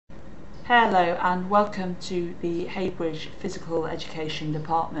Hello and welcome to the Heybridge Physical Education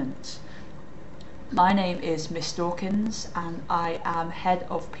Department. My name is Miss Dawkins and I am Head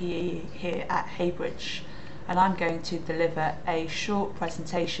of PE here at Heybridge, and I'm going to deliver a short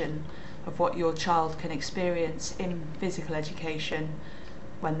presentation of what your child can experience in physical education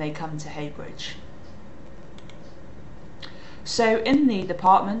when they come to Heybridge. So in the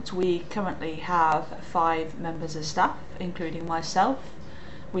department we currently have 5 members of staff, including myself.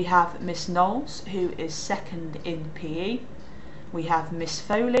 We have Miss Knowles, who is second in PE. We have Miss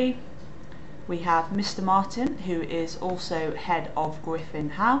Foley. We have Mr. Martin, who is also head of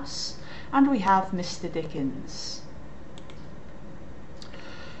Griffin House. And we have Mr. Dickens.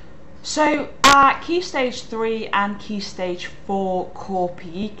 So our Key Stage 3 and Key Stage 4 core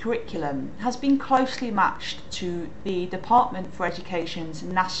PE curriculum has been closely matched to the Department for Education's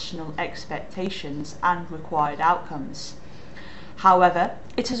national expectations and required outcomes. However,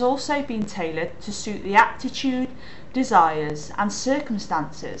 it has also been tailored to suit the aptitude, desires and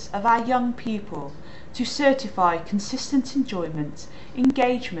circumstances of our young people to certify consistent enjoyment,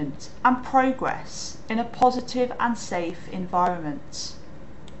 engagement and progress in a positive and safe environment.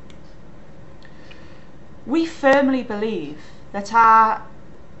 We firmly believe that our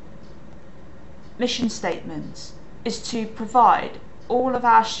mission statement is to provide all of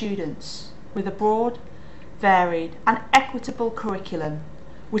our students with a broad, varied and equitable curriculum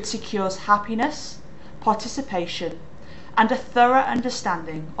which secures happiness, participation and a thorough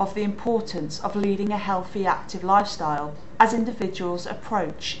understanding of the importance of leading a healthy, active lifestyle as individuals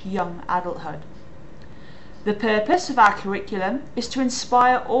approach young adulthood. The purpose of our curriculum is to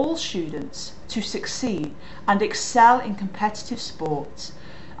inspire all students to succeed and excel in competitive sports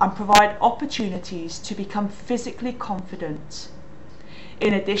and provide opportunities to become physically confident.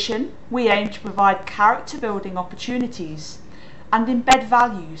 In addition, we aim to provide character building opportunities and embed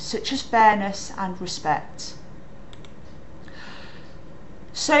values such as fairness and respect.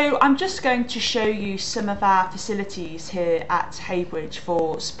 So I'm just going to show you some of our facilities here at Heybridge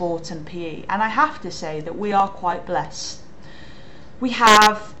for sport and PE, and I have to say that we are quite blessed. We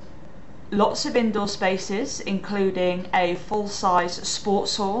have lots of indoor spaces, including a full-size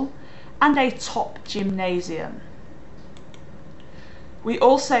sports hall and a top gymnasium. We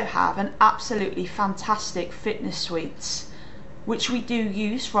also have an absolutely fantastic fitness suite, which we do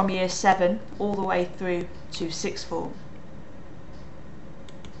use from year 7 all the way through to 6th form.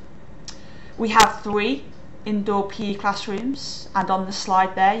 We have 3 indoor PE classrooms, and on the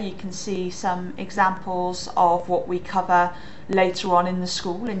slide there you can see some examples of what we cover later on in the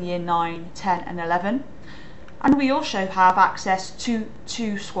school in year 9, 10 and 11. And we also have access to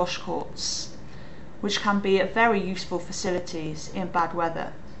 2 squash courts, which can be very useful facilities in bad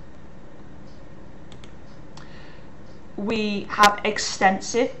weather. We have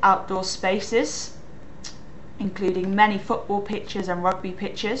extensive outdoor spaces, including many football pitches and rugby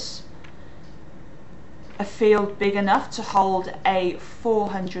pitches, a field big enough to hold a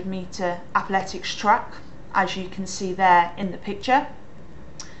 400-metre athletics track, as you can see there in the picture.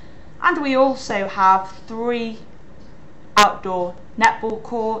 And we also have 3 outdoor netball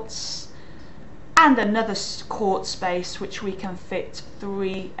courts and another court space which we can fit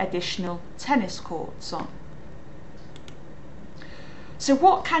 3 additional tennis courts on. So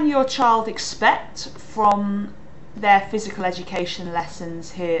what can your child expect from their physical education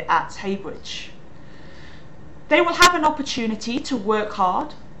lessons here at Heybridge? They will have an opportunity to work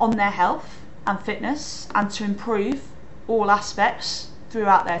hard on their health and fitness and to improve all aspects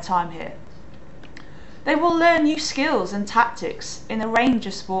throughout their time here. They will learn new skills and tactics in a range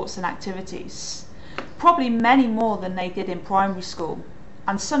of sports and activities, probably many more than they did in primary school,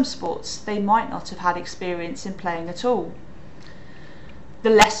 and some sports they might not have had experience in playing at all. The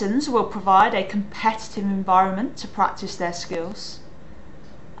lessons will provide a competitive environment to practice their skills,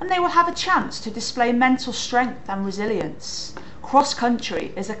 and they will have a chance to display mental strength and resilience. Cross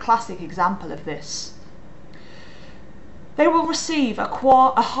country is a classic example of this. They will receive a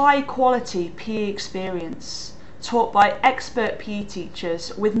high quality PE experience taught by expert PE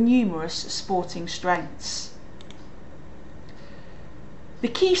teachers with numerous sporting strengths. The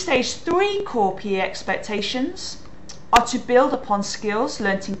Key Stage 3 core PE expectations are to build upon skills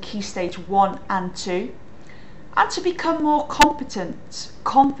learnt in Key Stage 1 and 2 and to become more competent,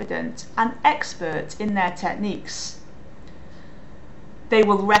 confident and expert in their techniques. They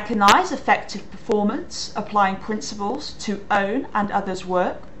will recognise effective performance, applying principles to own and others'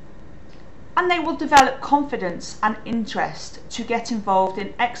 work, and they will develop confidence and interest to get involved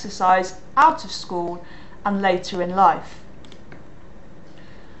in exercise out of school and later in life.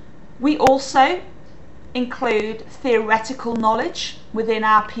 We also include theoretical knowledge within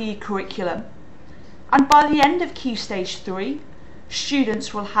our PE curriculum, and by the end of Key Stage 3,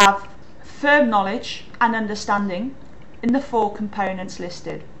 students will have firm knowledge and understanding in the 4 components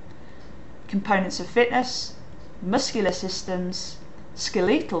listed: components of fitness, muscular systems,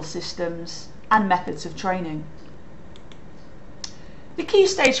 skeletal systems, and methods of training. The Key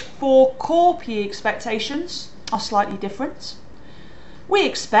Stage 4 core PE expectations are slightly different. We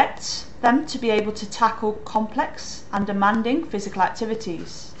expect them to be able to tackle complex and demanding physical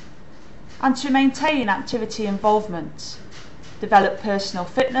activities and to maintain activity involvement, develop personal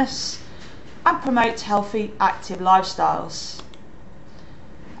fitness, and promote healthy, active lifestyles.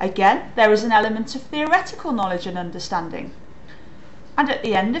 Again, there is an element of theoretical knowledge and understanding, and at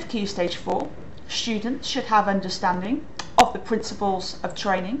the end of Key Stage 4, students should have understanding of the principles of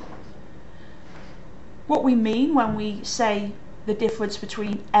training, what we mean when we say the difference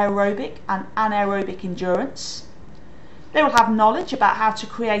between aerobic and anaerobic endurance. They will have knowledge about how to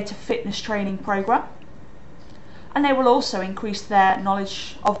create a fitness training program, and they will also increase their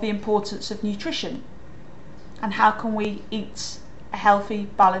knowledge of the importance of nutrition and how can we eat a healthy,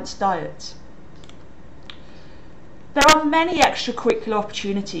 balanced diet. There are many extracurricular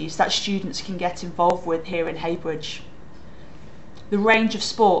opportunities that students can get involved with here in Heybridge. The range of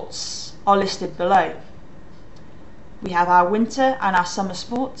sports are listed below. We have our winter and our summer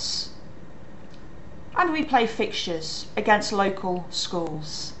sports, and we play fixtures against local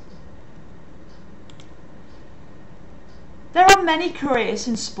schools. There are many careers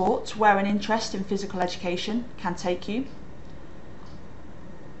in sport where an interest in physical education can take you.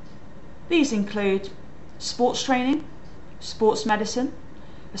 These include sports training, sports medicine,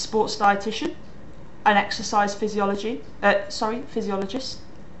 a sports dietitian, an exercise physiologist,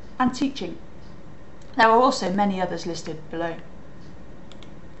 and teaching. There are also many others listed below.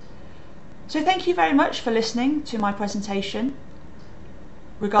 So thank you very much for listening to my presentation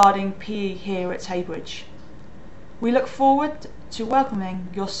regarding PE here at Heybridge. We look forward to welcoming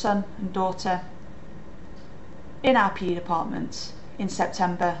your son and daughter in our PE department in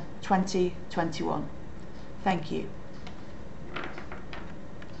September 2021. Thank you.